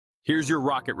Here's your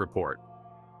rocket report.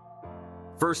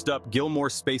 First up,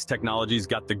 Gilmore Space Technologies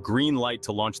got the green light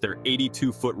to launch their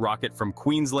 82-foot rocket from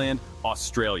Queensland,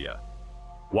 Australia.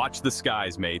 Watch the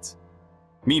skies, mates.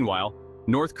 Meanwhile,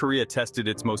 North Korea tested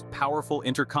its most powerful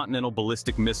intercontinental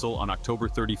ballistic missile on October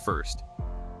 31st.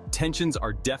 Tensions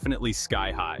are definitely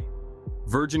sky-high.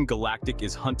 Virgin Galactic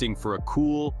is hunting for a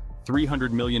cool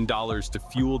 $300 million to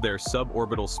fuel their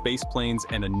suborbital space planes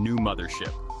and a new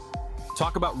mothership.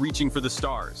 Talk about reaching for the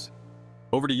stars.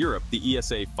 Over to Europe, the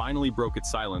ESA finally broke its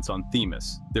silence on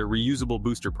Themis, their reusable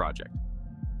booster project.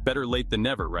 Better late than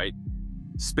never, right?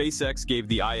 SpaceX gave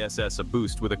the ISS a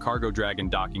boost with a Cargo Dragon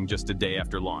docking just a day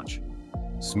after launch.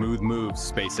 Smooth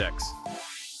moves, SpaceX.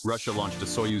 Russia launched a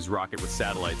Soyuz rocket with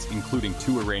satellites, including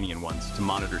 2 Iranian ones, to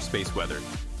monitor space weather.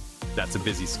 That's a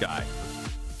busy sky.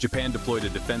 Japan deployed a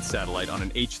defense satellite on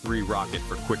an H-3 rocket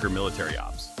for quicker military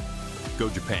ops. Go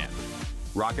Japan.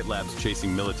 Rocket Lab's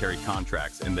chasing military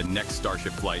contracts, and the next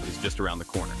Starship flight is just around the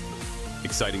corner.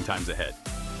 Exciting times ahead.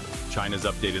 China's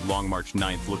updated Long March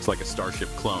 9th looks like a Starship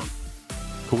clone.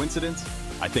 Coincidence?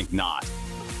 I think not.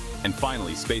 And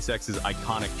finally, SpaceX's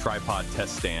iconic tripod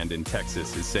test stand in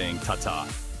Texas is saying ta-ta.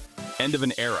 End of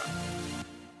an era.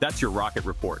 That's your rocket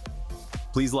report.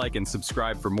 Please like and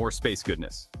subscribe for more space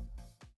goodness.